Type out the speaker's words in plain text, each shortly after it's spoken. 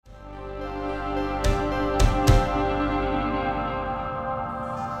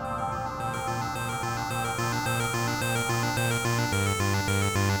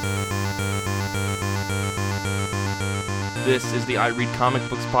This is the I Read Comic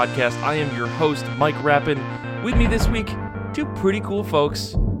Books podcast. I am your host, Mike Rappin. With me this week, two pretty cool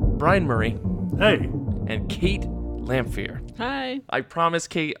folks, Brian Murray. Hey. And Kate Lamphere. Hi. I promise,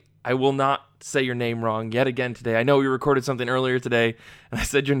 Kate, I will not say your name wrong yet again today. I know we recorded something earlier today, and I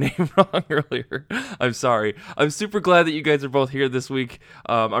said your name wrong earlier. I'm sorry. I'm super glad that you guys are both here this week.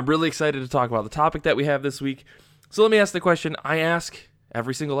 I'm really excited to talk about the topic that we have this week. So let me ask the question I ask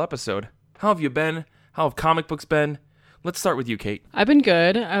every single episode. How have you been? How have comic books been? Let's start with you, Kate. I've been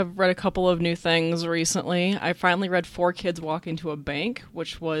good. I've read a couple of new things recently. I finally read 4 Kids Walk Into a Bank,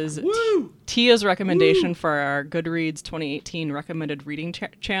 which was Tia's recommendation for our Goodreads 2018 Recommended Reading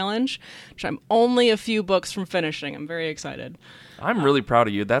Challenge, which I'm only a few books from finishing. I'm very excited. I'm really proud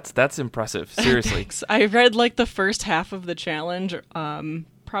of you. That's impressive. Seriously. I read like the first half of the challenge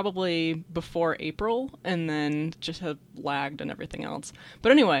probably before April, and then just have lagged and everything else.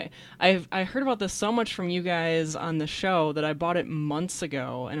 But anyway, I heard about this so much from you guys on the show that I bought it months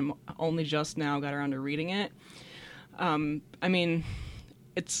ago, and only just now got around to reading it. I mean,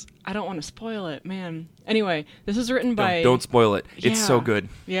 I don't want to spoil it, man. Anyway, this is written by... Don't spoil it. It's so good.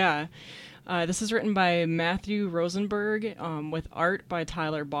 Yeah. This is written by Matthew Rosenberg, with art by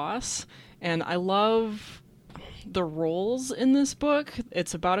Tyler Boss, and I love the roles in this book.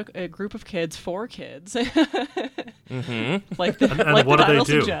 It's about a group of kids, 4 kids. Mm-hmm. Like the title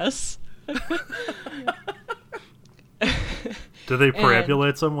suggests. Do they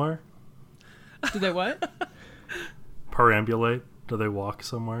perambulate somewhere? Do they what? Perambulate? Do they walk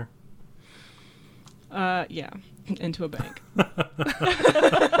somewhere? Yeah, into a bank.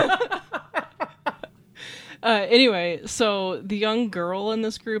 Anyway, so the young girl in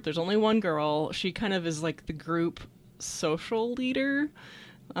this group, there's only one girl. She kind of is like the group social leader.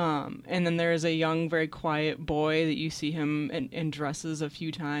 And then there's a young, very quiet boy that you see him in dresses a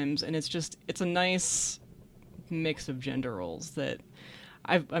few times. And it's a nice mix of gender roles that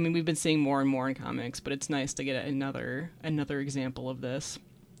I mean, we've been seeing more and more in comics, but it's nice to get another example of this.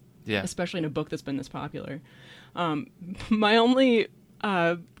 Yeah. Especially in a book that's been this popular. My only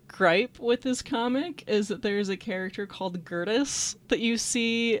gripe with this comic is that there's a character called Gertis that you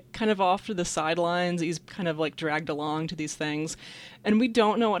see kind of off to the sidelines. He's kind of like dragged along to these things, and we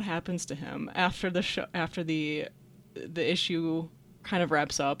don't know what happens to him after the show, after the issue kind of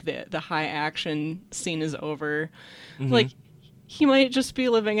wraps up. The high action scene is over. Mm-hmm. Like, he might just be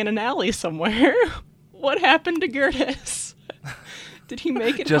living in an alley somewhere. What happened to Gertis? Did he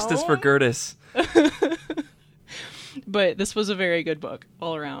make it Justice home? for Gertis. But this was a very good book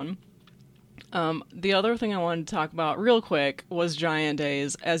all around. The other thing I wanted to talk about real quick was Giant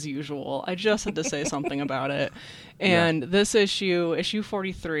Days, as usual. I just had to say something about it. And this issue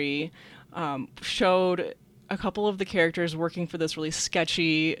 43, showed a couple of the characters working for this really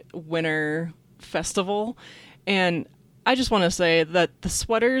sketchy winter festival. And I just want to say that the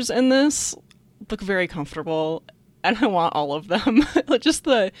sweaters in this look very comfortable, and I want all of them. Just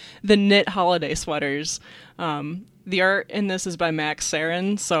the knit holiday sweaters. The art in this is by Max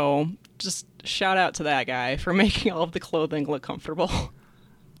Sarin, so just shout out to that guy for making all of the clothing look comfortable.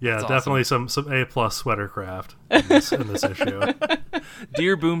 Yeah, That's definitely awesome. some A+ sweater craft in this issue.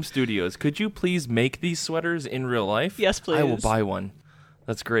 Dear Boom Studios, could you please make these sweaters in real life? Yes, please. I will buy one.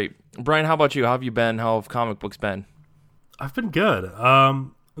 That's great. Brian, how about you? How have you been? How have comic books been? I've been good.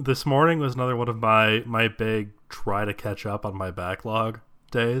 This morning was another one of my big try to catch up on my backlog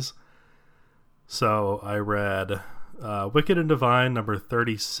days. So I read Wicked and Divine number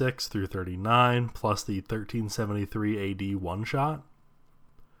 36 through 39, plus the 1373 AD one-shot.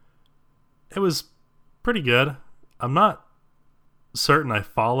 It was pretty good. I'm not certain I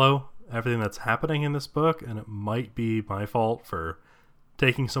follow everything that's happening in this book, and it might be my fault for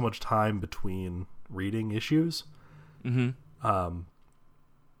taking so much time between reading issues. Mm-hmm.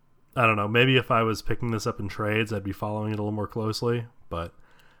 I don't know. Maybe if I was picking this up in trades, I'd be following it a little more closely, but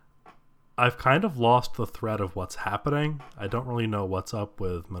I've kind of lost the thread of what's happening. I don't really know what's up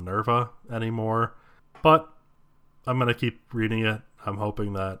with Minerva anymore, but I'm going to keep reading it. I'm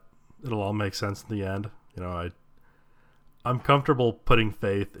hoping that it'll all make sense in the end. You know, I'm comfortable putting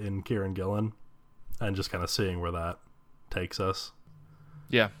faith in Kieran Gillen and just kind of seeing where that takes us.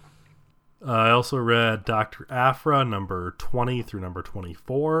 Yeah. I also read Dr. Aphra number 20 through number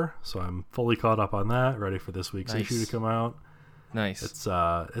 24, so I'm fully caught up on that, ready for this week's issue to come out. Nice.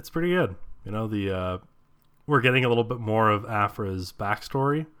 It's pretty good. You know, we're getting a little bit more of Aphra's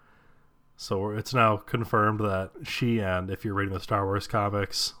backstory. So it's now confirmed that she and, if you're reading the Star Wars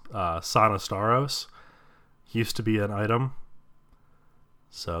comics, Sana Starros used to be an item.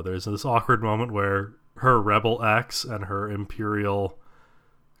 So there's this awkward moment where her Rebel X and her Imperial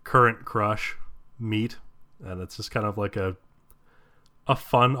current crush meet and it's just kind of like a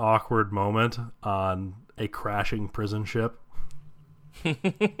fun, awkward moment on a crashing prison ship.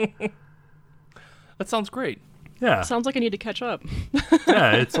 That sounds great. Yeah. Sounds like I need to catch up.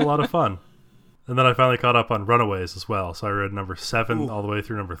 Yeah, it's a lot of fun. And then I finally caught up on Runaways as well. So I read number 7 all the way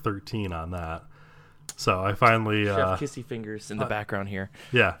through number 13 on that. So I finally... Chef Kissy Fingers in the background here.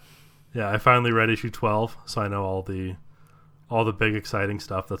 Yeah. Yeah, I finally read issue 12, so I know all the big exciting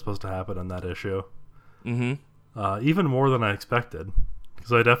stuff that's supposed to happen in that issue. Mm-hmm. Even more than I expected.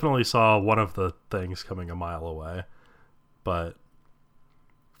 Because I definitely saw one of the things coming a mile away. But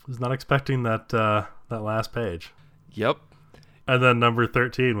was not expecting that last page. Yep. And then number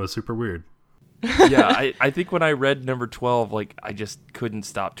 13 was super weird. Yeah, I think when I read number 12, like, I just couldn't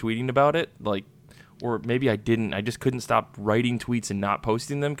stop tweeting about it. Like, or maybe I didn't. I just couldn't stop writing tweets and not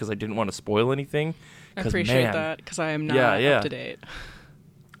posting them because I didn't want to spoil anything. I appreciate that because I am not up to date.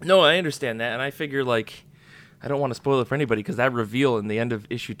 No, I understand that. And I figure, like, I don't want to spoil it for anybody because that reveal in the end of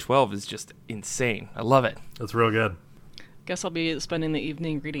issue 12 is just insane. I love it. That's real good. Guess I'll be spending the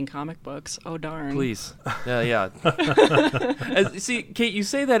evening reading comic books. Oh, darn. Please. Yeah. See, Kate, you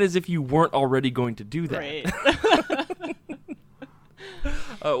say that as if you weren't already going to do that. Right.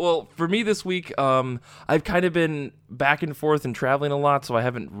 Well, for me this week, I've kind of been back and forth and traveling a lot, so I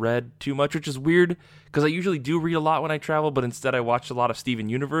haven't read too much, which is weird because I usually do read a lot when I travel, but instead I watched a lot of Steven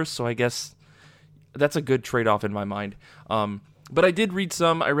Universe, so I guess that's a good trade-off in my mind. But I did read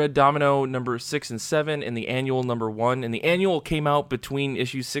some. I read Domino number 6 and 7 and the annual number 1. And the annual came out between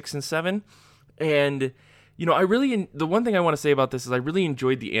issues 6 and 7. And, you know, the one thing I want to say about this is I really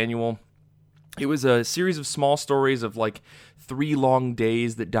enjoyed the annual. It was a series of small stories of like 3 long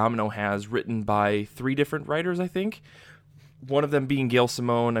days that Domino has written by 3 different writers, I think. One of them being Gail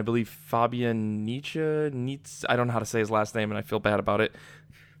Simone, I believe Fabian Nietzsche. I don't know how to say his last name and I feel bad about it.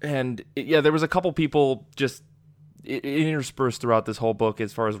 And there was a couple people just interspersed throughout this whole book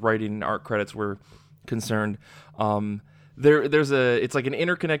as far as writing and art credits were concerned. It's like an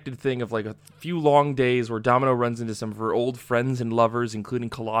interconnected thing of like a few long days where Domino runs into some of her old friends and lovers,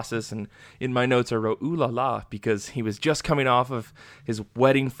 including Colossus. And in my notes I wrote ooh la la because he was just coming off of his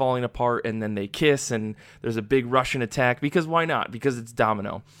wedding falling apart, and then they kiss and there's a big Russian attack because why not? Because it's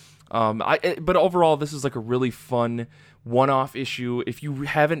Domino. But overall, this is like a really fun one-off issue. If you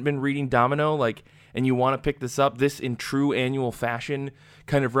haven't been reading Domino, and you want to pick this up, this in true annual fashion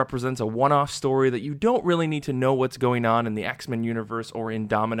kind of represents a one-off story that you don't really need to know what's going on in the X-Men universe or in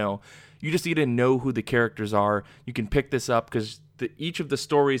Domino. You just need to know who the characters are. You can pick this up because each of the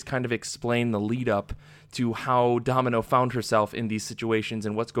stories kind of explain the lead-up to how Domino found herself in these situations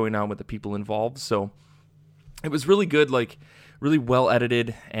and what's going on with the people involved. So it was really good, really well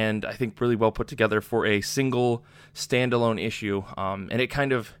edited, and I think really well put together for a single standalone issue. And it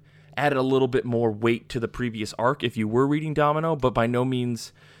kind of added a little bit more weight to the previous arc if you were reading Domino, but by no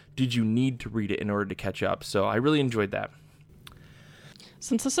means did you need to read it in order to catch up. So I really enjoyed that.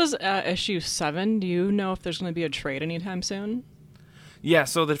 Since this is issue 7, do you know if there's going to be a trade anytime soon? Yeah,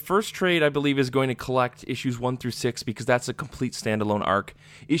 so the first trade, I believe, is going to collect issues 1 through 6 because that's a complete standalone arc.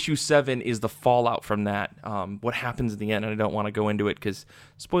 Issue 7 is the fallout from that, what happens at the end, and I don't want to go into it because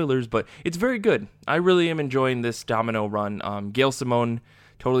spoilers, but it's very good. I really am enjoying this Domino run. Gail Simone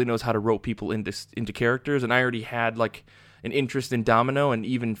totally knows how to rope people into characters, and I already had an interest in Domino, and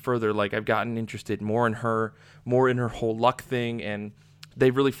even further, I've gotten interested more in her whole luck thing, and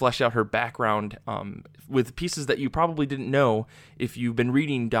they've really fleshed out her background with pieces that you probably didn't know if you've been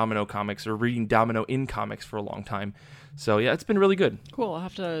reading Domino comics or reading Domino in comics for a long time. So yeah, it's been really good. Cool. I'll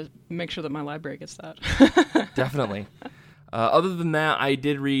have to make sure that my library gets that. Definitely. Other than that, I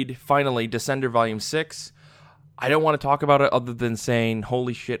did read finally Descender Volume 6. I don't want to talk about it other than saying,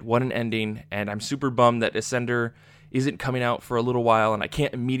 holy shit, what an ending. And I'm super bummed that Descender isn't coming out for a little while, and I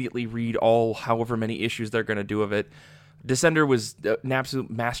can't immediately read however many issues they're going to do of it. Descender was an absolute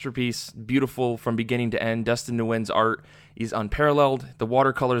masterpiece, beautiful from beginning to end. Dustin Nguyen's art is unparalleled. The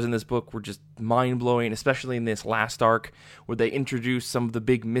watercolors in this book were just mind-blowing, especially in this last arc where they introduced some of the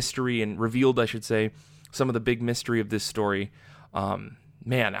big mystery and revealed, I should say, some of the big mystery of this story.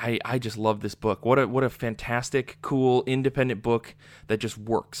 Man, I just love this book. What a fantastic, cool, independent book that just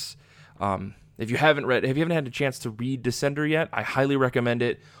works. If you haven't had a chance to read Descender yet, I highly recommend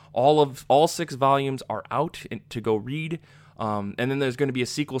it. All 6 volumes are out to go read. And then there's going to be a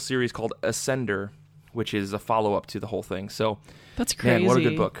sequel series called Ascender, which is a follow-up to the whole thing. So that's crazy. Man, what a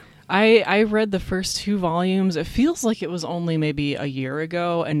good book. I read the first 2 volumes. It feels like it was only maybe a year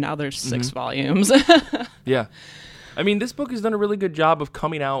ago, and now there's 6 volumes. Yeah. I mean, this book has done a really good job of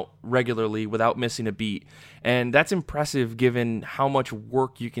coming out regularly without missing a beat. And that's impressive given how much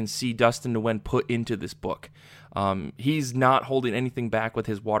work you can see Dustin Nguyen put into this book. He's not holding anything back with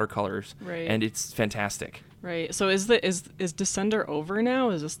his watercolors, Right. and it's fantastic. Right. So is Descender over now?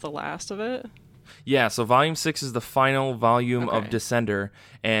 Is this the last of it? Yeah, so Volume 6 is the final volume of Okay. Descender,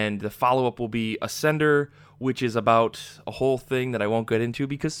 and the follow-up will be Ascender, which is about a whole thing that I won't get into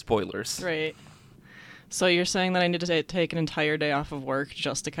because spoilers. Right. So you're saying that I need to take an entire day off of work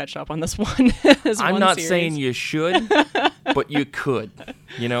just to catch up on this one? I'm not saying you should, but you could,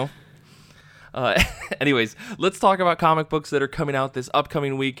 you know? Anyways, let's talk about comic books that are coming out this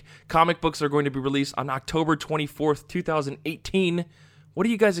upcoming week. Comic books are going to be released on October 24th, 2018. What are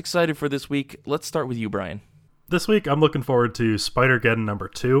you guys excited for this week? Let's start with you, Brian. This week, I'm looking forward to Spider-Geddon number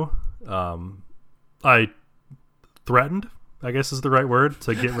 2. I threatened, I guess is the right word,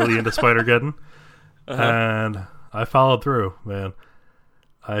 to get really into Spider-Geddon. And I followed through, man.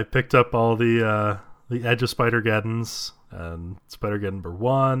 I picked up all the Edge of Spider-Geddons and Spider-Geddon number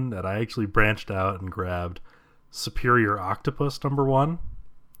 1, and I actually branched out and grabbed Superior Octopus number 1,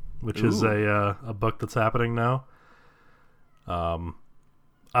 which is a book that's happening now.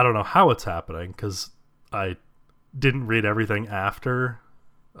 I don't know how it's happening because I didn't read everything after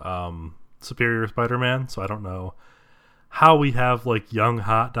Superior Spider-Man, so I don't know how we have like young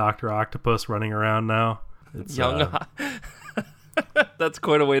hot Dr. Octopus running around now. It's Young, that's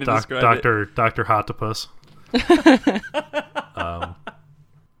quite a way to describe it. Dr. Hotopus.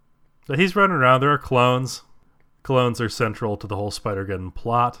 So he's running around. There are clones. Clones are central to the whole Spider-Geddon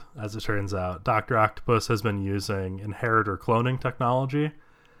plot. As it turns out, Dr. Octopus has been using inheritor cloning technology,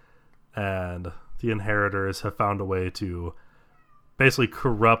 and the inheritors have found a way to basically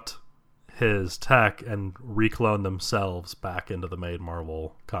corrupt his tech and reclone themselves back into the main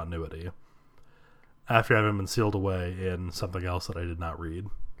Marvel continuity after having been sealed away in something else that I did not read.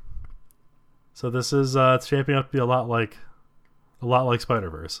 So this is it's shaping up to be a lot like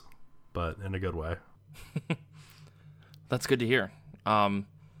Spider-Verse, but in a good way. That's good to hear. I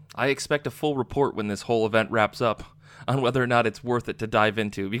expect a full report when this whole event wraps up on whether or not it's worth it to dive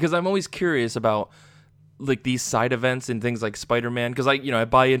into, because I'm always curious about like these side events and things like Spider-Man, because I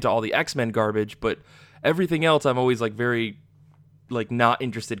buy into all the X-Men garbage, but everything else I'm always like very like not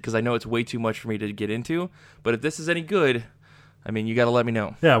interested because I know it's way too much for me to get into. But if this is any good, I mean, you got to let me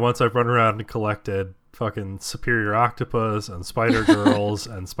know. Yeah, once I've run around and collected fucking Superior Octopus and Spider-Girls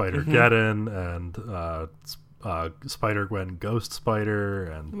and Spider-Geddon and Spider-Gwen Ghost Spider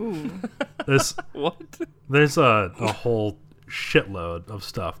and this What? There's a whole shitload of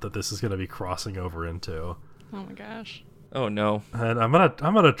stuff that this is going to be crossing over into. Oh my gosh. Oh no. And I'm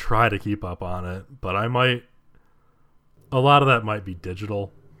gonna try to keep up on it, but I might. A lot of that might be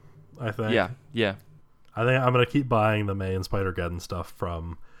digital, I think. Yeah. I think I'm gonna keep buying the main Spider-Geddon stuff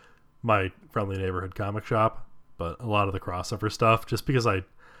from my friendly neighborhood comic shop, but a lot of the crossover stuff, just because I'm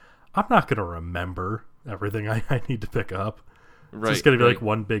not gonna remember everything I need to pick up. It's just gonna be like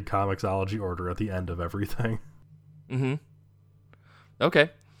one big Comixology order at the end of everything. Mm-hmm.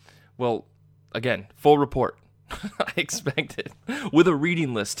 Okay. Well, again, full report. I expect it with a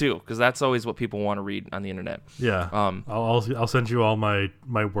reading list too, because that's always what people want to read on the internet. Yeah. I'll send you all my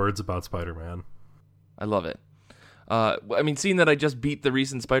words about Spider-Man. I love it. I mean, seeing that I just beat the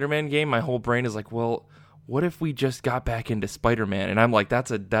recent Spider-Man game, my whole brain is like, well, what if we just got back into Spider-Man? And I'm like,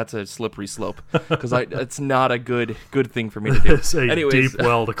 that's a slippery slope, because it's not a good thing for me to do. It's a Anyways, deep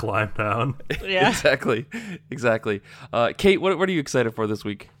well to climb down. Yeah. exactly. Kate, what are you excited for this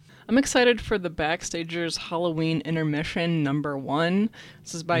week? I'm excited for the Backstagers Halloween Intermission #1.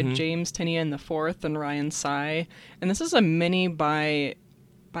 This is by James Tinian IV and Ryan Tsai. And this is a mini by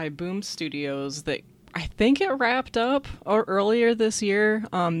Boom Studios that I think it wrapped up or earlier this year.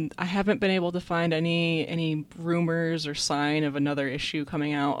 I haven't been able to find any rumors or sign of another issue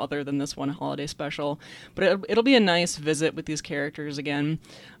coming out other than this one holiday special. But it'll be a nice visit with these characters again.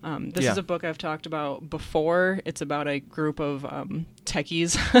 This is a book I've talked about before. It's about a group of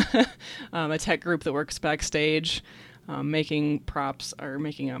techies, a tech group that works backstage, making props or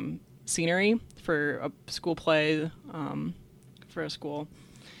making scenery for a school play for a school.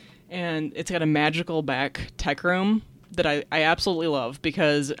 And it's got a magical back tech room that I absolutely love,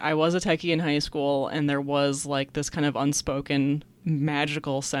 because I was a techie in high school, and there was like this kind of unspoken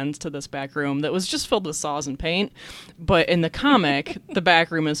magical sense to this back room that was just filled with saws and paint. But in the comic, the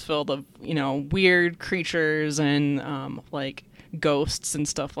back room is filled of, weird creatures and like ghosts and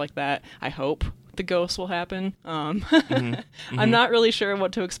stuff like that, I hope, the ghosts will happen. I'm not really sure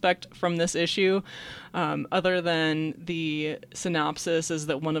what to expect from this issue, other than the synopsis is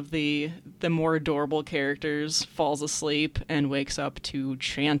that one of the more adorable characters falls asleep and wakes up to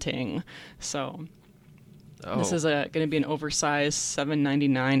chanting. So this is going to be an oversized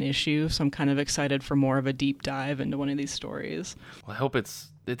 $7.99 issue, so I'm kind of excited for more of a deep dive into one of these stories. Well, I hope it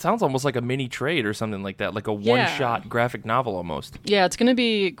sounds almost like a mini trade or something like that, like a one-shot graphic novel almost. Yeah, it's going to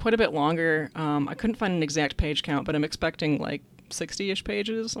be quite a bit longer. I couldn't find an exact page count, but I'm expecting like 60-ish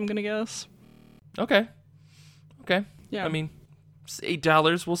pages, I'm going to guess. Okay. Yeah. I mean,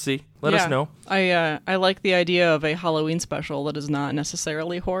 $8. We'll see. Let us know. I like the idea of a Halloween special that is not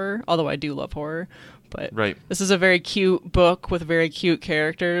necessarily horror, although I do love horror. But This is a very cute book with very cute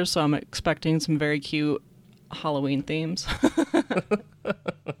characters, so I'm expecting some very cute Halloween themes.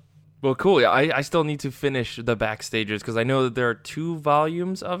 Well, cool. Yeah, I still need to finish the backstages because I know that there are 2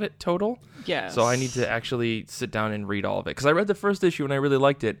 volumes of it total. Yes. So I need to actually sit down and read all of it because I read the first issue and I really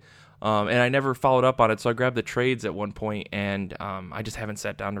liked it. And I never followed up on it, so I grabbed the trades at one point, and I just haven't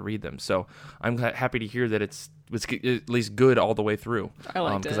sat down to read them. So I'm happy to hear that it's at least good all the way through. I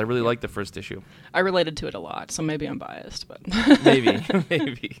liked it because I really liked the first issue. I related to it a lot, so maybe I'm biased, but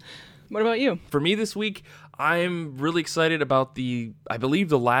maybe. What about you? For me this week, I'm really excited about I believe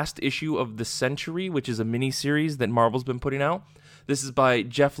the last issue of The Century, which is a mini-series that Marvel's been putting out. This is by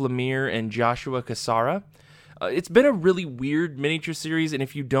Jeff Lemire and Joshua Cassara. It's been a really weird miniature series, and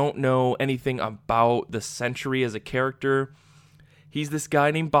if you don't know anything about The Century as a character, he's this guy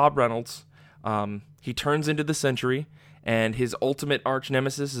named Bob Reynolds. He turns into the Century, and his ultimate arch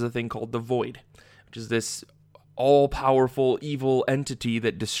nemesis is a thing called the Void, which is this all-powerful evil entity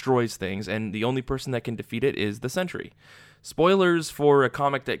that destroys things, and the only person that can defeat it is the Century. Spoilers for a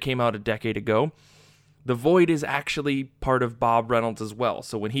comic that came out a decade ago. The Void is actually part of Bob Reynolds as well.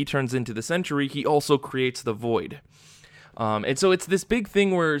 So when he turns into the Century, he also creates the Void. And so it's this big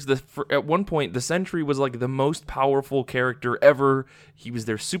thing where at one point, the Century was like the most powerful character ever. He was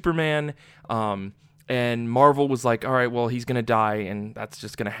their Superman. And Marvel was like, all right, well, he's going to die, and that's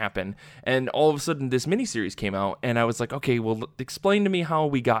just going to happen. And all of a sudden, this miniseries came out, and I was like, okay, well, explain to me how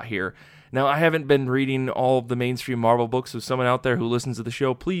we got here. Now, I haven't been reading all of the mainstream Marvel books, so someone out there who listens to the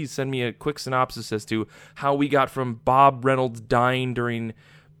show, please send me a quick synopsis as to how we got from Bob Reynolds dying during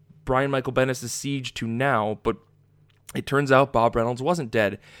Brian Michael Bendis' Siege to now. But it turns out Bob Reynolds wasn't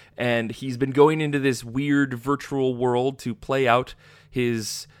dead, and he's been going into this weird virtual world to play out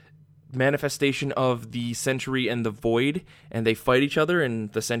his manifestation of the Century and the Void, and they fight each other, and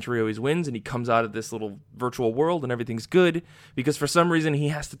the Century always wins, and he comes out of this little virtual world and everything's good because for some reason he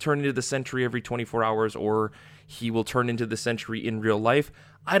has to turn into the Century every 24 hours or he will turn into the Century in real life.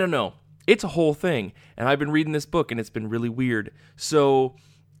 I don't know. It's a whole thing, and I've been reading this book and it's been really weird. So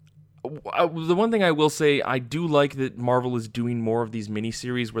the one thing I will say, I do like that Marvel is doing more of these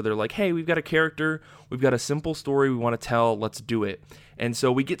miniseries where they're like, hey, we've got a character, we've got a simple story we want to tell, let's do it. And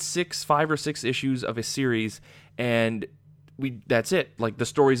so we get 5 or 6 issues of a series, and that's it. Like, the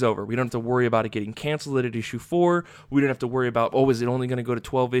story's over. We don't have to worry about it getting canceled at issue 4. We don't have to worry about, is it only going to go to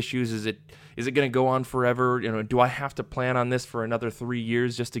 12 issues? Is it going to go on forever? You know, do I have to plan on this for another 3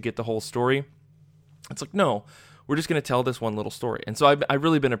 years just to get the whole story? It's like, no. We're just going to tell this one little story. And so I've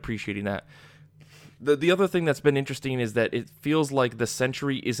really been appreciating that. The other thing that's been interesting is that it feels like the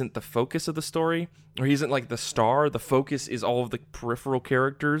Century isn't the focus of the story, or he isn't like the star. The focus is all of the peripheral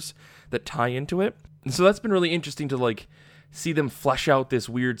characters that tie into it. And so that's been really interesting to like see them flesh out this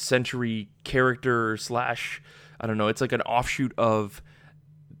weird Century character / I don't know, it's like an offshoot of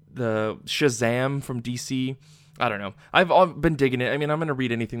the Shazam from DC. I don't know. I've been digging it. I mean, I'm going to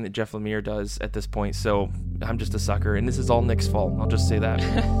read anything that Jeff Lemire does at this point, so I'm just a sucker. And this is all Nick's fault. I'll just say that.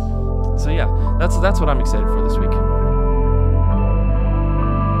 So yeah, that's what I'm excited for this week.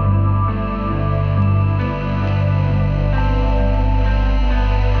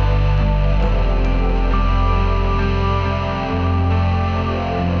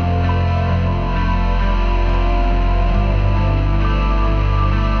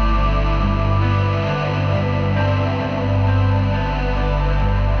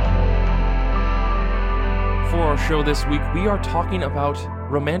 Show this week, we are talking about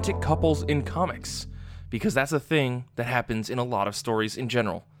romantic couples in comics because that's a thing that happens in a lot of stories in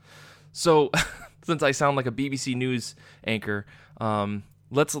general. So, since I sound like a BBC News anchor,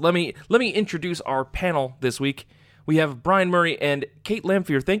 let me introduce our panel this week. We have Brian Murray and Kate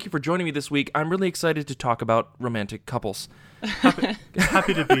Lamphere. Thank you for joining me this week. I'm really excited to talk about romantic couples.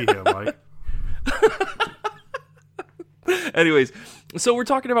 Happy to be here, Mike. Anyways, So we're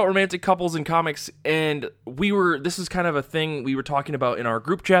talking about romantic couples in comics, and this is kind of a thing we were talking about in our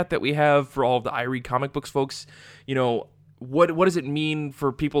group chat that we have for all of the I Read Comic Books folks. You know, what does it mean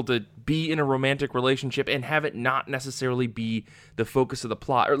for people to be in a romantic relationship and have it not necessarily be the focus of the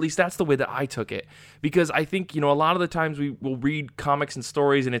plot? Or at least that's the way that I took it. Because I think, a lot of the times we will read comics and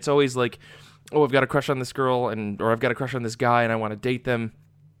stories, and it's always like, oh, I've got a crush on this girl, or I've got a crush on this guy, and I want to date them.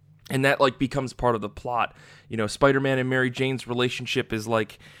 And that becomes part of the plot. Spider-Man and Mary Jane's relationship is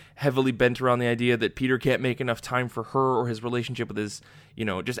heavily bent around the idea that Peter can't make enough time for her, or his relationship with his,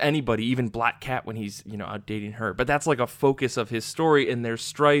 just anybody, even Black Cat when he's, out dating her. But that's a focus of his story, and there's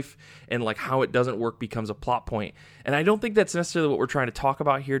strife, and how it doesn't work becomes a plot point. And I don't think that's necessarily what we're trying to talk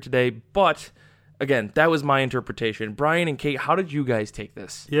about here today, but again, that was my interpretation. Brian and Kate, how did you guys take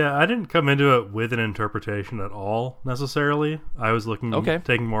this? Yeah, I didn't come into it with an interpretation at all, necessarily. I was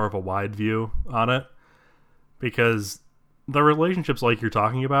taking more of a wide view on it, because the relationships like you're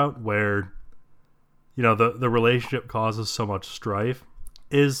talking about, where, the relationship causes so much strife,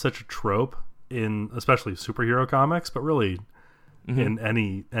 is such a trope in especially superhero comics, but really in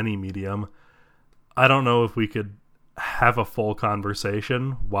any medium. I don't know if we could have a full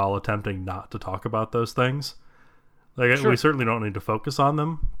conversation while attempting not to talk about those things. Sure. We certainly don't need to focus on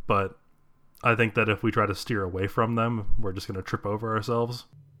them, but I think that if we try to steer away from them, we're just going to trip over ourselves.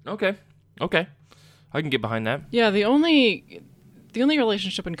 Okay. I can get behind that. Yeah, the only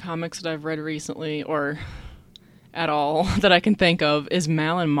relationship in comics that I've read recently, or at all, that I can think of is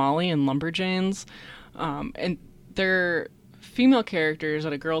Mal and Molly in Lumberjanes. And they're female characters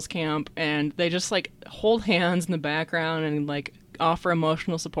at a girls' camp, and they just hold hands in the background and offer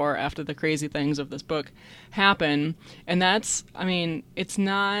emotional support after the crazy things of this book happen. And that's, it's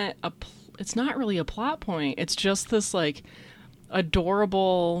not really a plot point. It's just this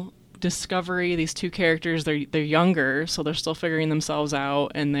adorable discovery. These two characters, they're younger, so they're still figuring themselves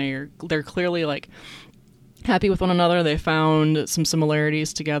out, and they're clearly happy with one another. They found some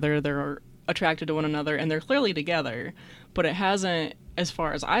similarities together. They're attracted to one another, and they're clearly together. But it hasn't, as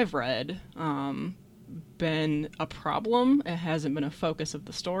far as I've read, been a problem. It hasn't been a focus of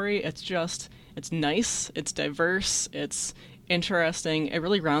the story. It's nice, it's diverse, it's interesting. It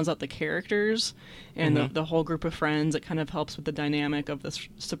really rounds out the characters and the whole group of friends. It kind of helps with the dynamic of this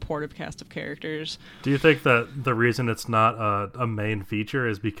supportive cast of characters. Do you think that the reason it's not a main feature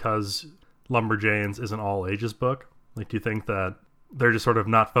is because Lumberjanes is an all-ages book? Do you think that they're just sort of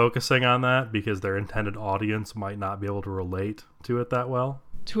not focusing on that because their intended audience might not be able to relate to it that well?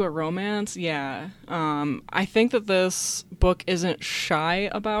 To a romance, yeah. I think that this book isn't shy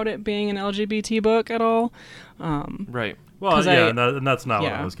about it being an LGBT book at all. Right. Well, yeah, and that's not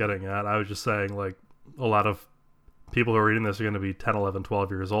what I was getting at. I was just saying, a lot of people who are reading this are going to be 10, 11,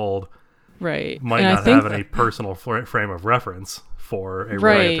 12 years old. Right. Might not have any personal frame of reference for a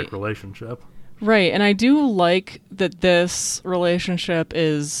romantic relationship. Right, and I do like that this relationship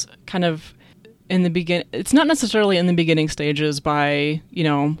is kind of in the begin. It's not necessarily in the beginning stages by,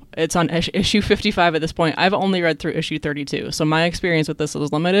 it's on issue 55 at this point. I've only read through issue 32, so my experience with this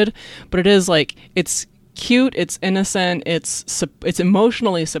is limited, but it is it's cute, it's innocent, it's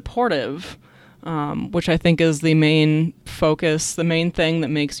emotionally supportive, which I think is the main focus, the main thing that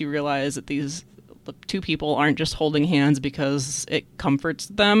makes you realize that these two people aren't just holding hands because it comforts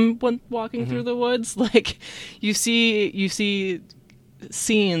them when walking through the woods. You see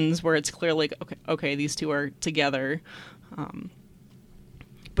scenes where it's clearly okay, these two are together.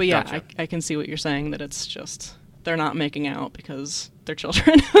 But yeah, Gotcha. I can see what you're saying, that it's just they're not making out because they're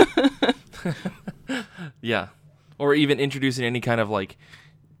children. Yeah. Or even introducing any kind of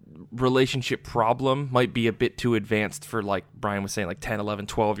relationship problem might be a bit too advanced for, Brian was saying, 10, 11,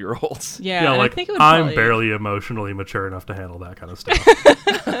 12-year-olds. Yeah, I think it would I'm barely emotionally mature enough to handle that kind of stuff.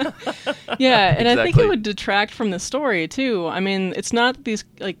 Yeah, and Exactly. I think it would detract from the story too. It's not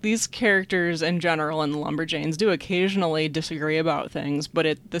these characters in general in the Lumberjanes do occasionally disagree about things,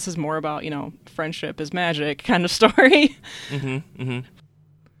 but this is more about, friendship is magic kind of story.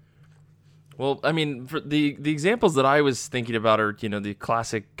 Well, for the examples that I was thinking about are, the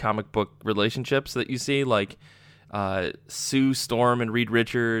classic comic book relationships that you see, Sue Storm and Reed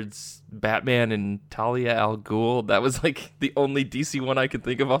Richards, Batman and Talia al Ghul. That was the only DC one I could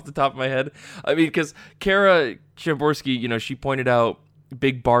think of off the top of my head. Because Kara Shamborsky, she pointed out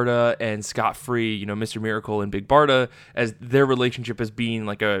Big Barda and Scott Free, Mr. Miracle and Big Barda, as their relationship as being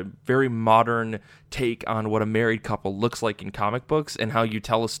a very modern take on what a married couple looks like in comic books, and how you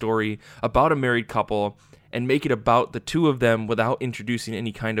tell a story about a married couple and make it about the two of them without introducing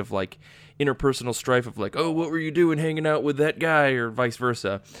any kind of interpersonal strife of oh, what were you doing hanging out with that guy, or vice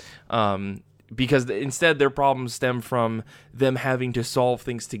versa. because instead their problems stem from them having to solve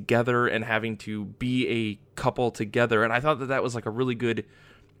things together and having to be a couple together. And I thought that was like a really good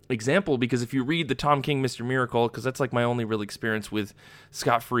example, because if you read the Tom King Mr. Miracle, because that's like my only real experience with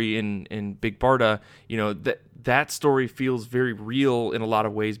Scott Free in Big Barda, you know, that story feels very real in a lot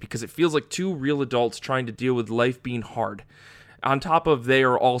of ways, because it feels like two real adults trying to deal with life being hard. On top of, they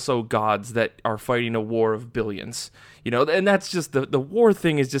are also gods that are fighting a war of billions, you know, and that's just the war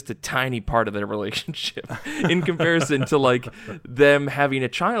thing is just a tiny part of their relationship in comparison to like them having a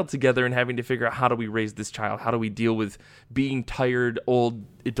child together and having to figure out, how do we raise this child? How do we deal with being tired old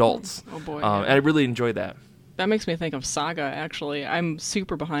adults? Oh boy. And I really enjoy that. That makes me think of Saga, actually. I'm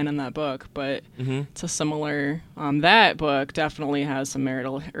super behind on that book, but it's a similar... that book definitely has some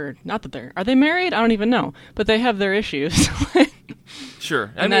marital... Or, not that are they married? I don't even know. But they have their issues.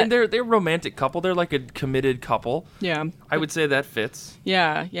 Sure. I mean, they're a romantic couple. They're like a committed couple. Yeah. I would say that fits.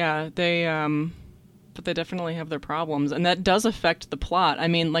 Yeah. They, but they definitely have their problems, and that does affect the plot. I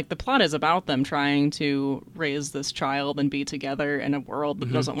mean, like, the plot is about them trying to raise this child and be together in a world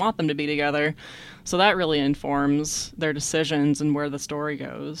that doesn't want them to be together. So that really informs their decisions and where the story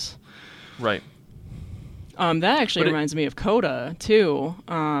goes. Right. That actually reminds me of Coda, too,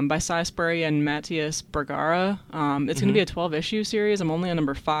 by Cy Spurrier and Matthias Bergara. It's going to be a 12-issue series. I'm only on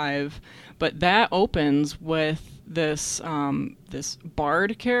number 5. But that opens with this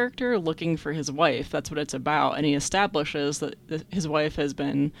bard character looking for his wife. That's what it's about. And he establishes that his wife has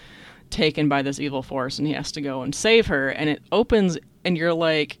been taken by this evil force, and he has to go and save her. And it opens, and you're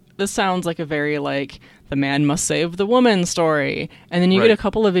like, this sounds like a very, like, the man must save the woman story. And then you get a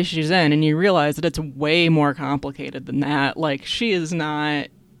couple of issues in, and you realize that it's way more complicated than that. Like, she is not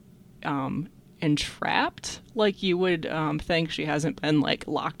entrapped like you would think. She hasn't been, like,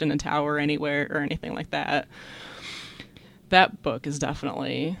 locked in a tower anywhere or anything like that. That book is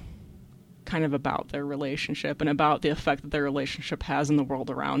definitely kind of about their relationship and about the effect that their relationship has in the world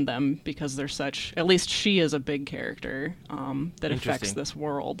around them, because they're such, at least she is a big character that affects this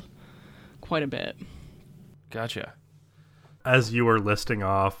world quite a bit. Gotcha. As you were listing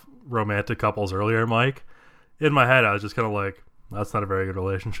off romantic couples earlier, Mike, in my head I was just kind of like, that's not a very good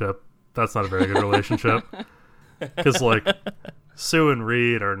relationship. That's not a very good relationship. Because, like, Sue and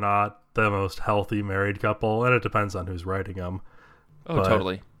Reed are not the most healthy married couple, and it depends on who's writing them. Oh,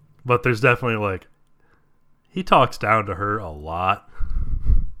 totally. But there's definitely, like, he talks down to her a lot.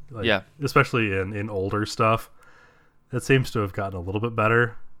 Like, yeah. Especially in older stuff. It seems to have gotten a little bit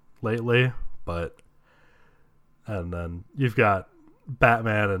better lately, but... And then you've got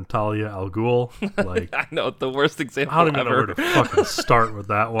Batman and Talia al Ghul. Like, I know, the worst example I don't even know where to fucking start with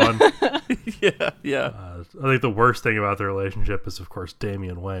that one. Yeah. I think the worst thing about their relationship is, of course,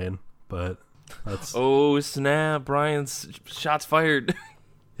 Damian Wayne, but that's... Oh, snap. Brian's shots fired.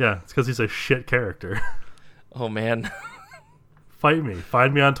 Yeah, it's because he's a shit character. Oh, man. Fight me.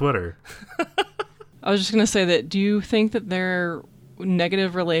 Find me on Twitter. I was just going to say that, do you think that their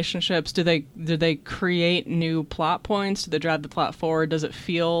negative relationships, do they create new plot points? Do they drive the plot forward? Does it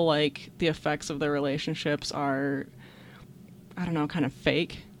feel like the effects of their relationships are, I don't know, kind of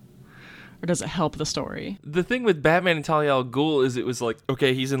fake? Or does it help the story? The thing with Batman and Talia al Ghul is it was like,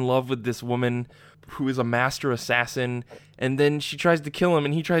 okay, he's in love with this woman who is a master assassin, and then she tries to kill him,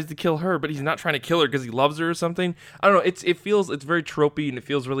 and he tries to kill her, but he's not trying to kill her because he loves her or something. I don't know. It's very tropey, and it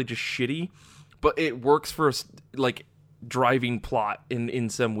feels really just shitty, but it works for, like, driving plot in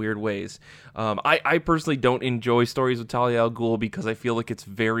some weird ways. I personally don't enjoy stories with Talia al Ghul because I feel like it's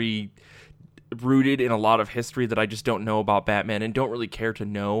very rooted in a lot of history that I just don't know about Batman and don't really care to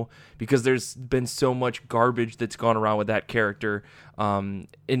know, because there's been so much garbage that's gone around with that character and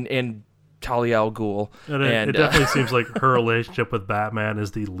Talia al Ghul. And it definitely seems like her relationship with Batman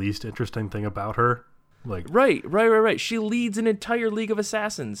is the least interesting thing about her. Like, right. She leads an entire League of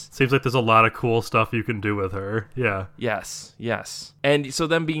Assassins. Seems like there's a lot of cool stuff you can do with her. Yeah. Yes. And so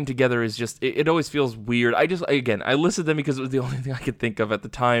them being together is just, it always feels weird. I listed them because it was the only thing I could think of at the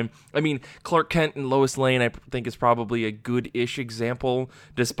time. I mean, Clark Kent and Lois Lane, I think, is probably a good-ish example,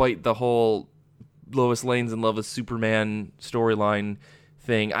 despite the whole Lois Lane's in love with Superman storyline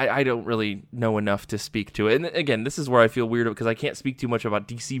thing. I don't really know enough to speak to it. And again, this is where I feel weird because I can't speak too much about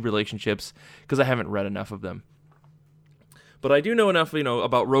DC relationships because I haven't read enough of them. But I do know enough,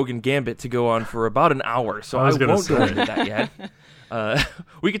 about Rogue and Gambit to go on for about an hour, so I won't go into that yet.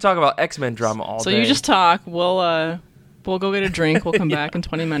 We could talk about X-Men drama all day. So you just talk. We'll go get a drink. We'll come back in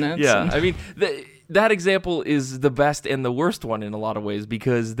 20 minutes. Yeah, I mean, that example is the best and the worst one in a lot of ways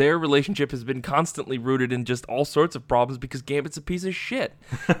because their relationship has been constantly rooted in just all sorts of problems because Gambit's a piece of shit.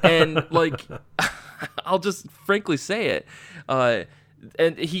 And, like, I'll just frankly say it.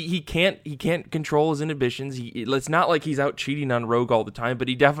 and he can't control his inhibitions. It's not like he's out cheating on Rogue all the time, but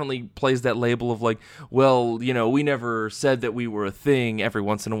he definitely plays that label of like, well, we never said that we were a thing every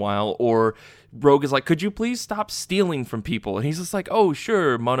once in a while. Or Rogue is like, could you please stop stealing from people? And he's just like, oh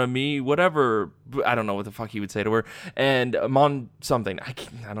sure, mon ami, whatever. I don't know what the fuck he would say to her. And mon something.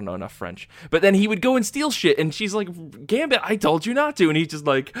 I don't know enough French. But then he would go and steal shit, and she's like, Gambit, I told you not to. And he's just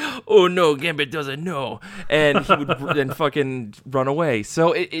like, oh no, Gambit doesn't know. And he would then fucking run away.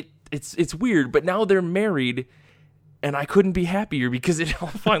 So it's weird. But now they're married, and I couldn't be happier because it all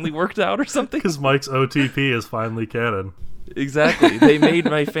finally worked out or something. Because Mike's OTP is finally canon. Exactly. They made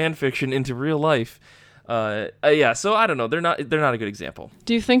my fan fiction into real life. Yeah, so I don't know. They're not a good example.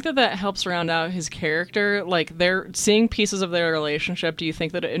 Do you think that helps round out his character? Like, they're seeing pieces of their relationship. Do you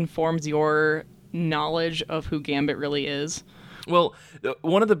think that it informs your knowledge of who Gambit really is? Well,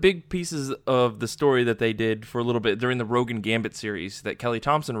 one of the big pieces of the story that they did for a little bit during the Rogue and Gambit series that Kelly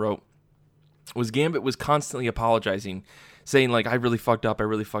Thompson wrote was Gambit was constantly apologizing, saying like, I really fucked up. And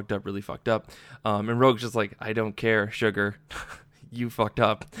Rogue's just like, I don't care, sugar. You fucked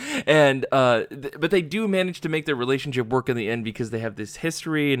up. And but they do manage to make their relationship work in the end because they have this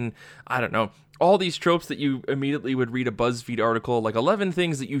history and I don't know, all these tropes that you immediately would read a BuzzFeed article, like 11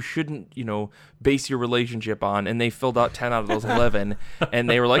 things that you shouldn't, base your relationship on. And they filled out 10 out of those 11. And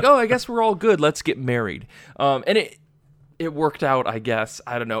they were like, oh, I guess we're all good. Let's get married. And it worked out, I guess.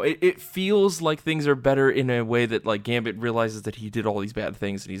 I don't know. It feels like things are better in a way that like Gambit realizes that he did all these bad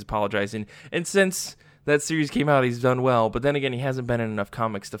things and he's apologizing. And since that series came out, he's done well. But then again, he hasn't been in enough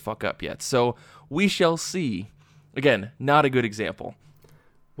comics to fuck up yet. So we shall see. Again, not a good example.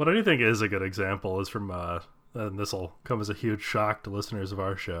 What I do think is a good example is from, and this will come as a huge shock to listeners of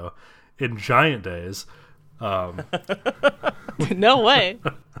our show, in Giant Days. No way.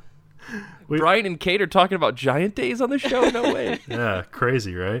 Brian and Kate are talking about Giant Days on the show? No way. Yeah,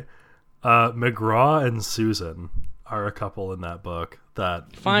 crazy, right? McGraw and Susan are a couple in that book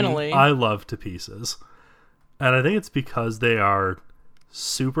that finally I love to pieces. And I think it's because they are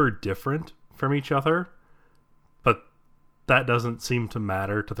super different from each other, but that doesn't seem to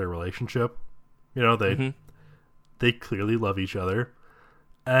matter to their relationship. They clearly love each other,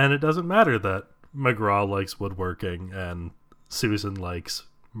 and it doesn't matter that McGraw likes woodworking and Susan likes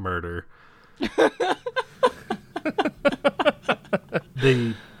murder.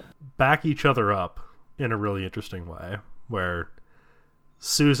 They back each other up in a really interesting way, where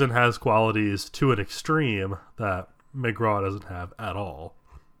Susan has qualities to an extreme that McGraw doesn't have at all.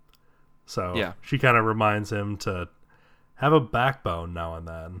 So yeah, she kind of reminds him to have a backbone now and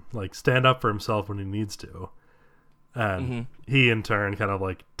then, like stand up for himself when he needs to. And he in turn kind of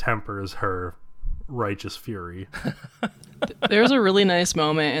like tempers her righteous fury. There's a really nice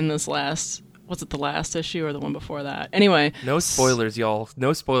moment in this was it the last issue or the one before that? Anyway. No spoilers, y'all.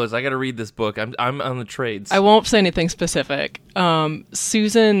 No spoilers. I got to read this book. I'm on the trades. I won't say anything specific.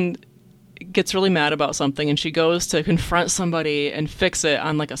 Susan gets really mad about something and she goes to confront somebody and fix it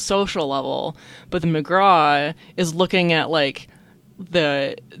on like a social level. But the McGraw is looking at like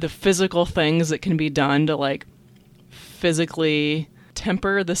the physical things that can be done to like physically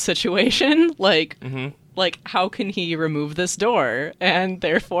temper the situation. Like, how can he remove this door? And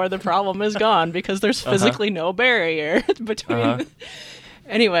therefore the problem is gone because there's physically no barrier between...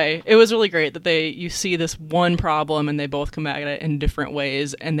 Anyway, it was really great that you see this one problem and they both come at it in different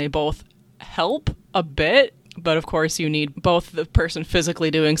ways and they both help a bit. But of course you need both the person physically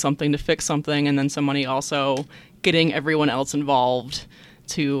doing something to fix something and then somebody also getting everyone else involved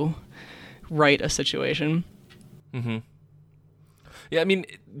to right a situation. Mm-hmm. Yeah, I mean,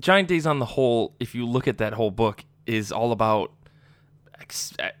 Giant Days on the whole, if you look at that whole book, is all about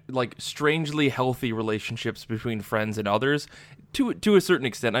like strangely healthy relationships between friends and others to a certain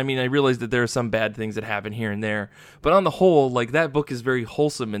extent. I mean, I realize that there are some bad things that happen here and there, but on the whole, like that book is very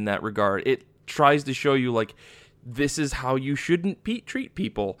wholesome in that regard. It tries to show you like this is how you shouldn't treat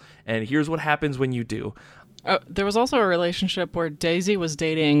people, and here's what happens when you do. There was also a relationship where Daisy was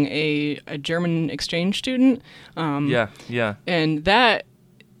dating a German exchange student. Yeah. And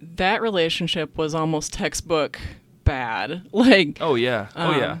that relationship was almost textbook bad. Like, oh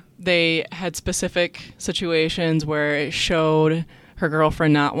yeah. They had specific situations where it showed her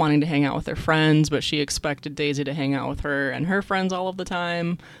girlfriend not wanting to hang out with her friends, but she expected Daisy to hang out with her and her friends all of the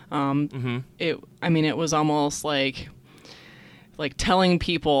time. It was almost like telling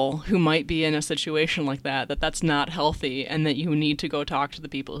people who might be in a situation like that that's not healthy and that you need to go talk to the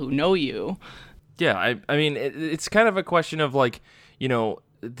people who know you. Yeah, I mean, it's kind of a question of like,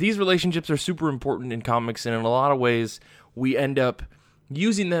 these relationships are super important in comics, and in a lot of ways we end up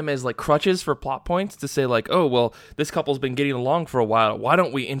using them as like crutches for plot points to say like, oh, well, this couple's been getting along for a while. Why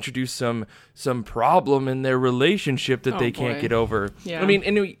don't we introduce some problem in their relationship that they can't get over? Yeah. I mean,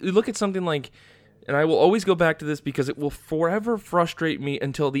 and you look at something like, and I will always go back to this because it will forever frustrate me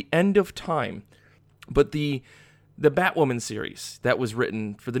until the end of time. But the Batwoman series that was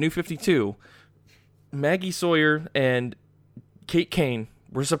written for the New 52, Maggie Sawyer and Kate Kane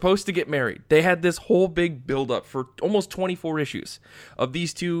were supposed to get married. They had this whole big build-up for almost 24 issues of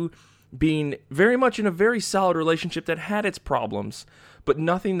these two being very much in a very solid relationship that had its problems, but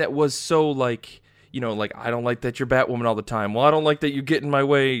nothing that was so like, like, I don't like that you're Batwoman all the time. Well, I don't like that you get in my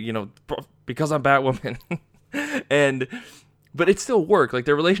way, because I'm Batwoman. But it still worked. Like,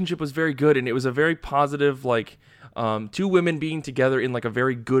 their relationship was very good, and it was a very positive, like, two women being together in like a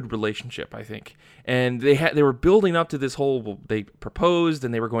very good relationship, I think. And they were building up to this whole, well, they proposed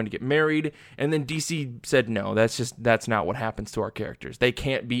and they were going to get married, and then DC said no, that's not what happens to our characters. They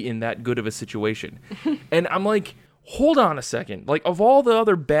can't be in that good of a situation. And I'm like, hold on a second. Like, of all the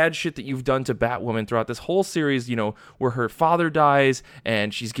other bad shit that you've done to Batwoman throughout this whole series, where her father dies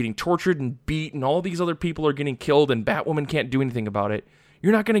and she's getting tortured and beat and all these other people are getting killed and Batwoman can't do anything about it,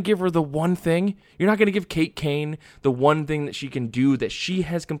 you're not going to give her the one thing? You're not going to give Kate Kane the one thing that she can do that she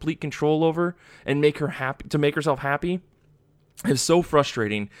has complete control over and make her happy, to make herself happy? It's so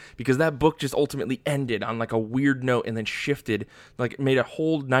frustrating because that book just ultimately ended on like a weird note and then shifted, like made a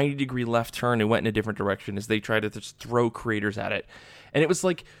whole 90-degree left turn and went in a different direction as they tried to just throw creators at it. And it was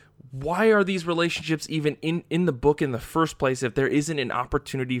like, why are these relationships even in the book in the first place if there isn't an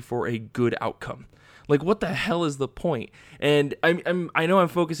opportunity for a good outcome? Like, what the hell is the point? And I know I'm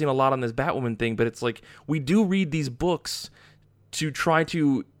focusing a lot on this Batwoman thing, but it's like, we do read these books to try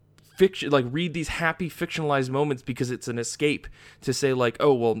to read these happy fictionalized moments because it's an escape to say like,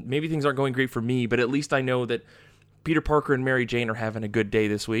 oh, well, maybe things aren't going great for me, but at least I know that Peter Parker and Mary Jane are having a good day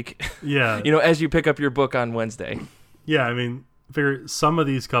this week. Yeah. As you pick up your book on Wednesday. Yeah, I mean, figure some of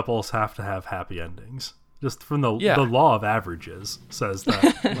these couples have to have happy endings. Just from the law of averages says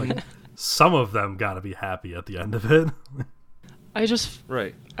that like some of them got to be happy at the end of it. I just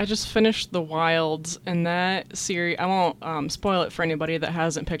finished The Wilds, and that series, I won't spoil it for anybody that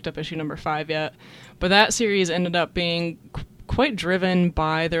hasn't picked up issue number 5 yet, but that series ended up being quite driven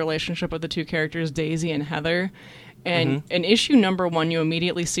by the relationship of the two characters, Daisy and Heather. And in issue number 1, you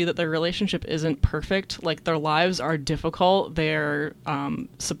immediately see that their relationship isn't perfect. Like, their lives are difficult. They're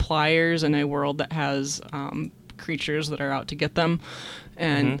suppliers in a world that has creatures that are out to get them.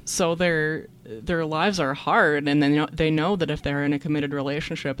 And so their lives are hard, and they know that if they're in a committed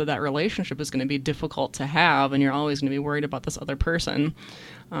relationship, that relationship is going to be difficult to have, and you're always going to be worried about this other person.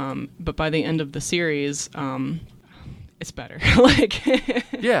 But by the end of the series, it's better.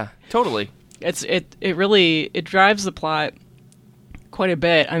 Yeah, totally. It really drives the plot quite a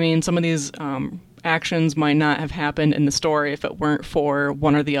bit. I mean, some of these actions might not have happened in the story if it weren't for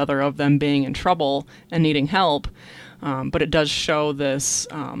one or the other of them being in trouble and needing help. But it does show this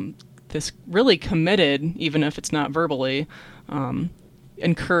really committed, even if it's not verbally,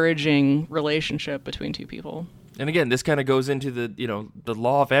 encouraging relationship between two people. And again, this kind of goes into the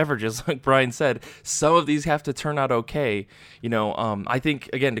law of averages, like Brian said. Some of these have to turn out okay. I think,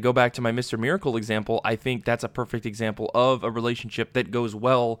 again, to go back to my Mr. Miracle example, I think that's a perfect example of a relationship that goes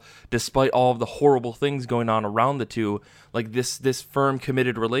well despite all of the horrible things going on around the two. Like, this firm,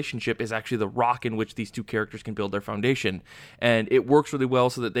 committed relationship is actually the rock in which these two characters can build their foundation. And it works really well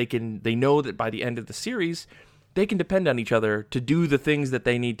so that they know that by the end of the series, they can depend on each other to do the things that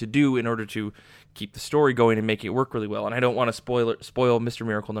they need to do in order to keep the story going and make it work really well. And I don't want to spoil Mr.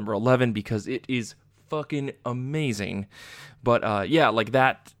 Miracle number 11 because it is fucking amazing. But like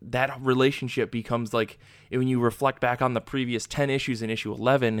that relationship becomes like, when you reflect back on the previous 10 issues in issue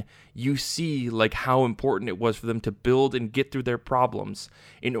 11, you see like how important it was for them to build and get through their problems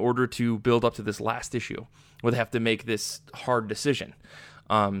in order to build up to this last issue where they have to make this hard decision.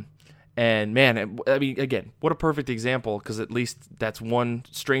 And man, I mean, again, what a perfect example, because at least that's one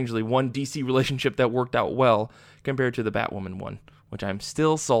DC relationship that worked out well compared to the Batwoman one, which I'm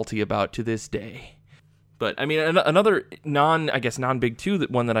still salty about to this day. But I mean, another non-big two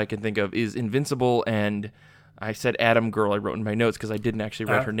one that I can think of is Invincible, and I said Atom Girl I wrote in my notes because I didn't actually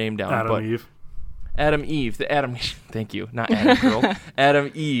write her name down. Adam Eve, thank you, not Adam Girl,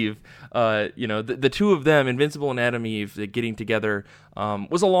 Adam Eve. The two of them, Invincible and Adam Eve, getting together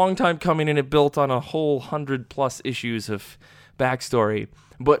was a long time coming, and it built on a whole 100+ issues of backstory.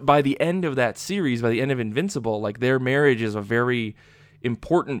 But by the end of that series, by the end of Invincible, like, their marriage is a very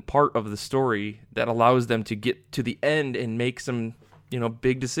important part of the story that allows them to get to the end and make some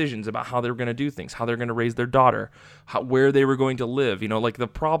big decisions about how they were going to do things, how they're going to raise their daughter, where they were going to live. Like the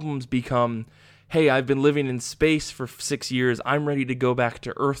problems become, hey, I've been living in space for 6 years. I'm ready to go back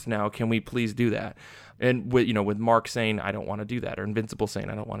to Earth now. Can we please do that? And with Mark saying, I don't want to do that, or Invincible saying,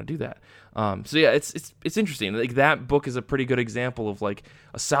 I don't want to do that. So yeah, it's interesting. Like that book is a pretty good example of like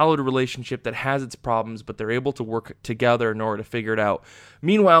a solid relationship that has its problems, but they're able to work together in order to figure it out.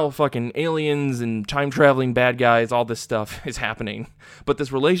 Meanwhile, fucking aliens and time traveling bad guys, all this stuff is happening. But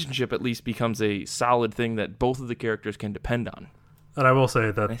this relationship at least becomes a solid thing that both of the characters can depend on. And I will say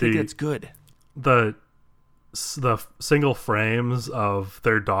that I think that's good. The single frames of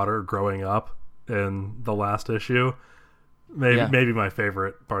their daughter growing up in the last issue, maybe my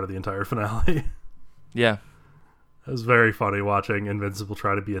favorite part of the entire finale. Yeah. It was very funny watching Invincible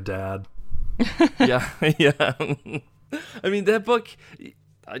try to be a dad. Yeah. I mean, that book,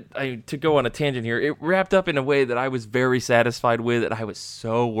 to go on a tangent here, it wrapped up in a way that I was very satisfied with, and I was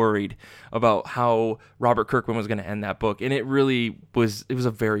so worried about how Robert Kirkman was going to end that book, and it really was. It was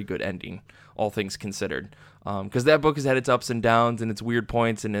a very good ending, all things considered. Because that book has had its ups and downs and its weird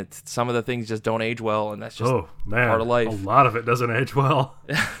points, and some of the things just don't age well, and that's just part of life. A lot of it doesn't age well.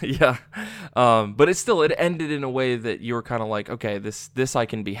 Yeah. But it ended in a way that you were kind of like, okay, this I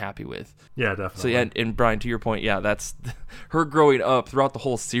can be happy with. Yeah, definitely. So yeah, and Brian, to your point, yeah, that's her growing up throughout the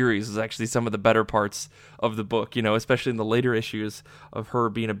whole series is actually some of the better parts of the book, especially in the later issues of her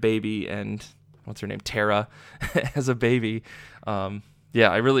being a baby and what's her name, Tara, as a baby. Yeah,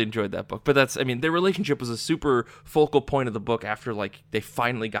 I really enjoyed that book. But their relationship was a super focal point of the book after, like, they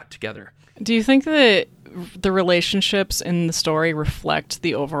finally got together. Do you think that the relationships in the story reflect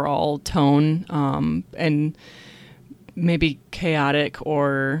the overall tone and maybe chaotic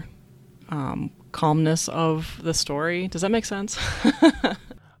or calmness of the story? Does that make sense?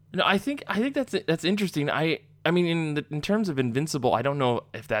 No, I think that's interesting. I mean, in terms of Invincible, I don't know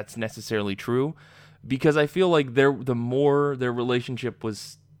if that's necessarily true. Because I feel like the more their relationship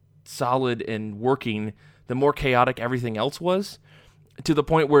was solid and working, the more chaotic everything else was, to the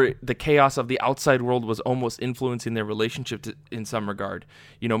point where the chaos of the outside world was almost influencing their relationship in some regard.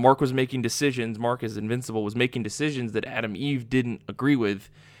 Mark was making decisions. Mark, as Invincible, was making decisions that Adam Eve didn't agree with,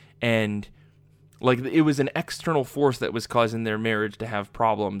 and like it was an external force that was causing their marriage to have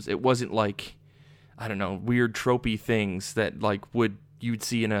problems. It wasn't like, I don't know, weird tropey things that like you'd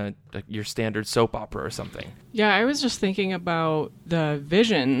see in your standard soap opera or something. Yeah, I was just thinking about the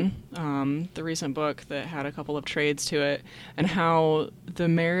Vision, the recent book that had a couple of trades to it, and how the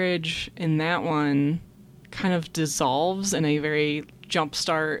marriage in that one kind of dissolves in a very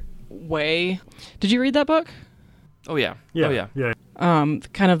jumpstart way. Did you read that book? Oh, yeah. Yeah. Oh, yeah. Yeah.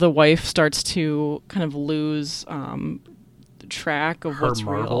 Kind of the wife starts to kind of lose track of Her what's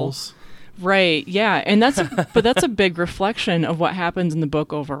marbles. real. Right, yeah, and that's a big reflection of what happens in the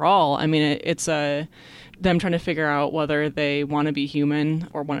book overall. I mean, it's them trying to figure out whether they want to be human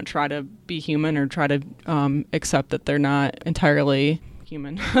or want to try to be human or try to accept that they're not entirely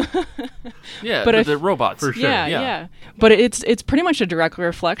human. Yeah, but they're robots. For sure. Yeah. But it's pretty much a direct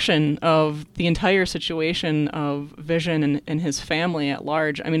reflection of the entire situation of Vision and his family at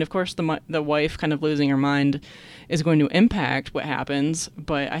large. I mean, of course, the wife kind of losing her mind is going to impact what happens,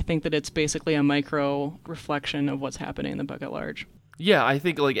 but I think that it's basically a micro reflection of what's happening in the book at large. Yeah, I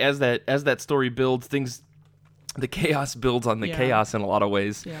think like as that story builds, the chaos builds on the chaos in a lot of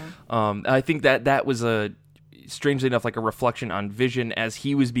ways. Yeah. I think that was strangely enough, like a reflection on Vision as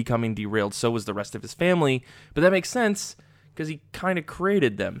he was becoming derailed. So was the rest of his family, but that makes sense because he kind of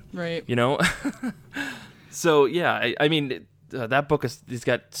created them, right? So yeah, I mean. That book has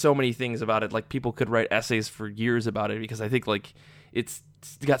got so many things about it. Like people could write essays for years about it because I think like it's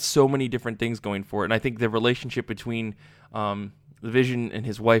got so many different things going for it. And I think the relationship between the Vision and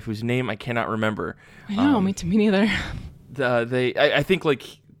his wife, whose name I cannot remember. I know, me neither. I think like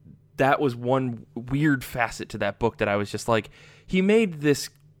that was one weird facet to that book that I was just like, he made this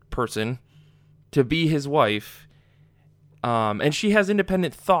person to be his wife, and she has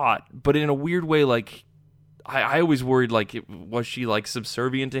independent thought, but in a weird way, like. I always worried, like, was she, like,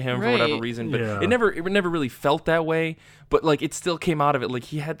 subservient to him for whatever reason? But it never really felt that way. But, like, it still came out of it. Like,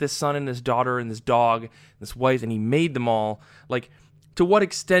 he had this son and this daughter and this dog, and this wife, and he made them all. Like, to what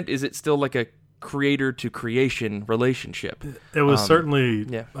extent is it still, like, a creator-to-creation relationship? It was certainly...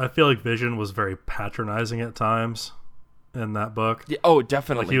 Yeah. I feel like Vision was very patronizing at times in that book. Yeah, oh,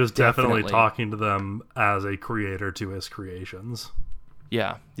 definitely. Like, he was definitely talking to them as a creator to his creations.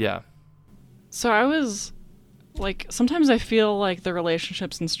 Yeah. So I was... Like, sometimes I feel like the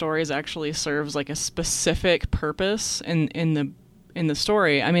relationships in stories actually serves like a specific purpose in the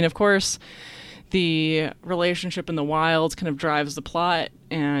story. I mean, of course, the relationship in the wilds kind of drives the plot,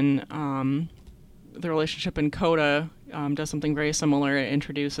 and the relationship in Coda does something very similar. It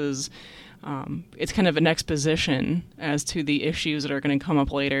introduces, it's kind of an exposition as to the issues that are going to come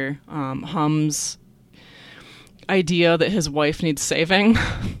up later. Hum's idea that his wife needs saving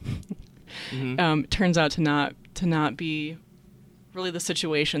turns out to not be really the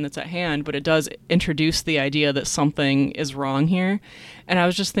situation that's at hand, but it does introduce the idea that something is wrong here. And I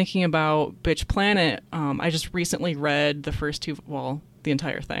was just thinking about Bitch Planet. I just recently read the first two, well, the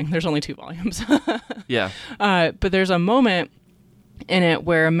entire thing. There's only 2 volumes. Yeah. But there's a moment in it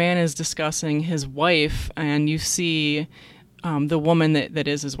where a man is discussing his wife, and you see the woman that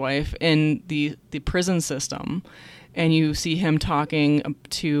is his wife in the prison system, and you see him talking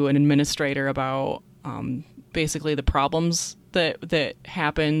to an administrator about basically the problems that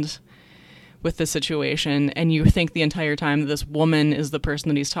happened with the situation, and you think the entire time that this woman is the person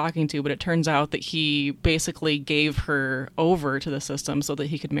that he's talking to, but it turns out that he basically gave her over to the system so that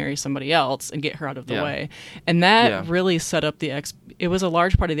he could marry somebody else and get her out of the way. And that really set up it was a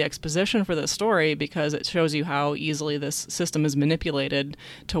large part of the exposition for this story, because it shows you how easily this system is manipulated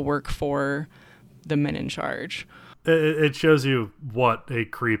to work for the men in charge. It shows you what a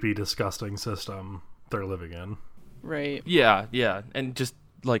creepy, disgusting system they're living in. Right. Yeah, yeah. And just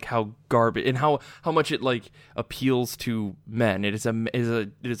like how garbage and how much it like appeals to men. It is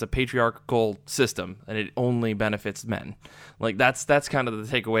a patriarchal system, and it only benefits men. Like that's kind of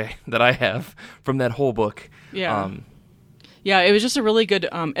the takeaway that I have from that whole book. Yeah. Yeah, it was just a really good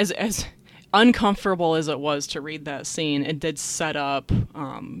as uncomfortable as it was to read that scene, it did set up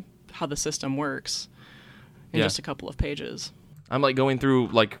how the system works in just a couple of pages. I'm like going through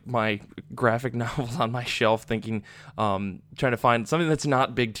like my graphic novels on my shelf, thinking, trying to find something that's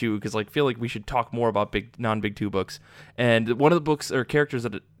not Big Two, because like feel like we should talk more about non-Big Two books. And one of the books or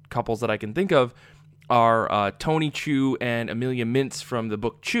couples that I can think of are Tony Chu and Amelia Mintz from the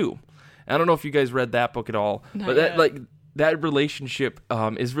book Chu. And I don't know if you guys read that book at all, but that relationship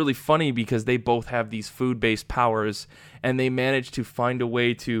is really funny because they both have these food-based powers, and they manage to find a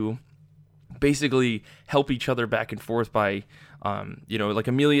way to basically help each other back and forth by, like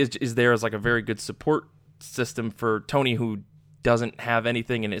Amelia is there as like a very good support system for Tony, who doesn't have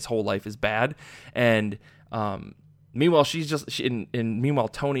anything and his whole life is bad. And meanwhile, meanwhile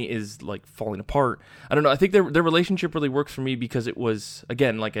Tony is like falling apart. I don't know. I think their relationship really works for me because it was,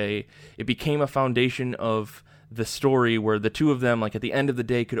 again, it became a foundation of the story where the two of them, like at the end of the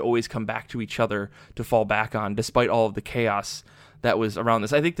day, could always come back to each other to fall back on, despite all of the chaos that was around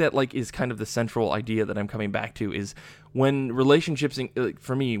this. I think that like is kind of the central idea that I'm coming back to, is when relationships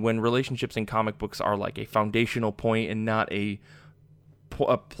when relationships in comic books are like a foundational point and not a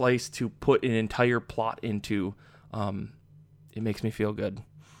place to put an entire plot into, it makes me feel good.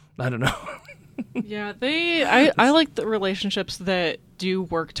 I don't know. Yeah, I like the relationships that do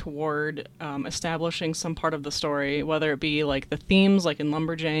work toward establishing some part of the story, whether it be like the themes like in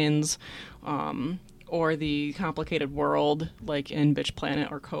Lumberjanes, or the complicated world like in Bitch Planet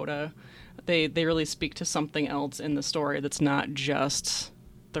or Coda. They really speak to something else in the story that's not just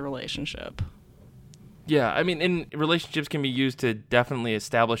the relationship. Yeah, I mean, in relationships can be used to definitely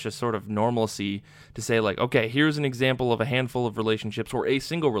establish a sort of normalcy, to say like, okay, here's an example of a handful of relationships or a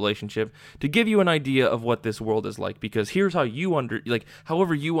single relationship to give you an idea of what this world is like, because here's how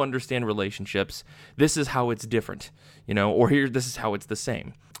however you understand relationships, this is how it's different, or this is how it's the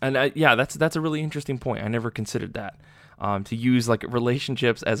same. And that's a really interesting point. I never considered that, to use like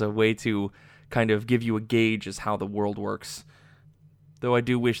relationships as a way to kind of give you a gauge as how the world works. Though I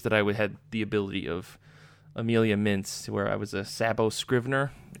do wish that I would had the ability of Amelia Mintz, where I was a Sabo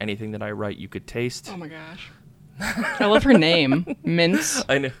Scrivener. Anything that I write, you could taste. Oh my gosh. I love her name, Mintz.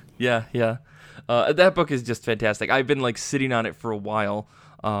 I know. Yeah. That book is just fantastic. I've been like sitting on it for a while,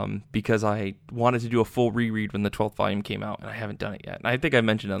 because I wanted to do a full reread when the 12th volume came out, and I haven't done it yet. And I think I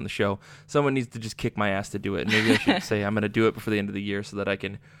mentioned it on the show. Someone needs to just kick my ass to do it. Maybe I should say I'm going to do it before the end of the year so that I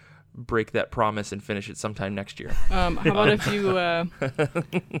can break that promise and finish it sometime next year. How about if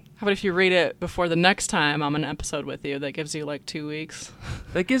you read it before the next time I'm on an episode with you? That gives you like 2 weeks.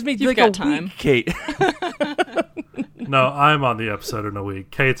 That gives me You've like got a time. week, Kate. No, I'm on the episode in a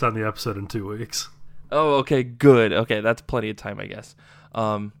week. Kate's on the episode in 2 weeks. Oh, okay, good. Okay, that's plenty of time, I guess.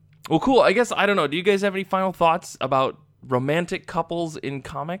 Well, cool. I guess, I don't know. Do you guys have any final thoughts about romantic couples in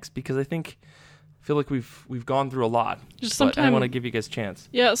comics? Because I feel like we've gone through a lot. But I want to give you guys a chance.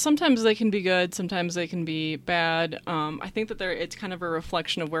 Yeah, sometimes they can be good, sometimes they can be bad. I think that it's kind of a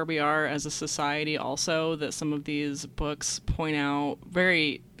reflection of where we are as a society also, that some of these books point out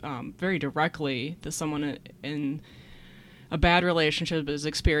very, very directly that someone in a bad relationship is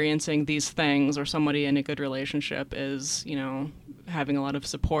experiencing these things, or somebody in a good relationship is, having a lot of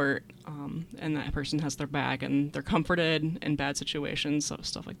support, and that person has their back and they're comforted in bad situations, so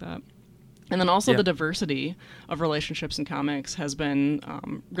stuff like that. And then also the diversity of relationships in comics has been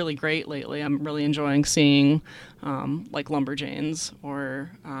really great lately. I'm really enjoying seeing like Lumberjanes,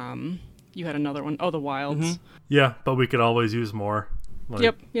 or you had another one, The Wilds. Mm-hmm. Yeah, but we could always use more. Like,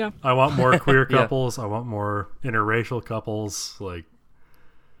 Yep, yeah. I want more queer couples. I want more interracial couples. Like,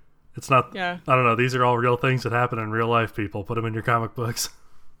 it's not, I don't know, these are all real things that happen in real life, people. Put them in your comic books.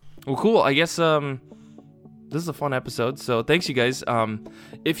 Well, cool. I guess this is a fun episode, so thanks, you guys.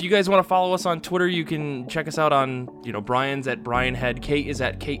 If you guys want to follow us on Twitter, you can check us out on, Brian's at BrianHead, Kate is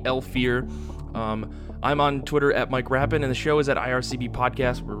at KateLFear. I'm on Twitter at Mike Rappin, and the show is at IRCB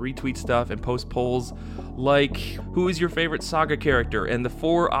Podcast, where we retweet stuff and post polls like, who is your favorite Saga character? And the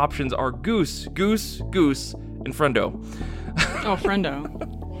 4 options are Goose, Goose, Goose, and Friendo. Oh, Friendo.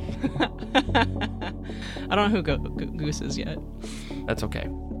 I don't know who Goose is yet. That's okay.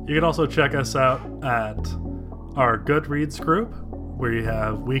 You can also check us out at our Goodreads group, where you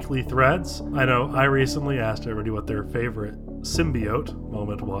have weekly threads. I know I recently asked everybody what their favorite symbiote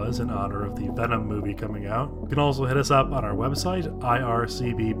moment was in honor of the Venom movie coming out. You can also hit us up on our website,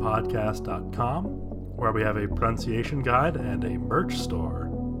 ircbpodcast.com, where we have a pronunciation guide and a merch store.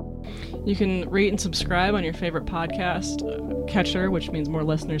 You can rate and subscribe on your favorite podcast catcher, which means more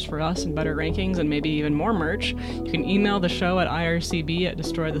listeners for us and better rankings and maybe even more merch. You can email the show at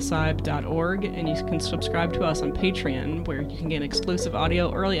ircb@destroythesybe.org, and you can subscribe to us on Patreon, where you can get exclusive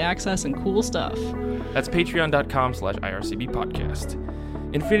audio, early access, and cool stuff. That's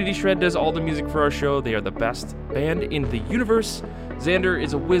patreon.com/ircbpodcast. Infinity Shred does all the music for our show. They are the best band in the universe. Xander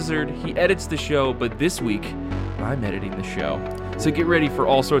is a wizard. He edits the show, but this week, I'm editing the show. So get ready for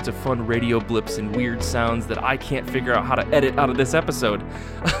all sorts of fun radio blips and weird sounds that I can't figure out how to edit out of this episode.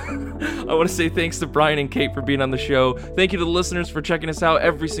 I want to say thanks to Brian and Kate for being on the show. Thank you to the listeners for checking us out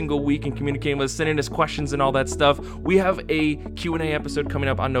every single week and communicating with us, sending us questions and all that stuff. We have a Q&A episode coming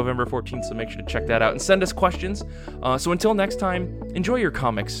up on November 14th, so make sure to check that out and send us questions. So until next time, enjoy your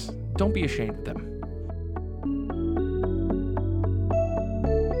comics. Don't be ashamed of them.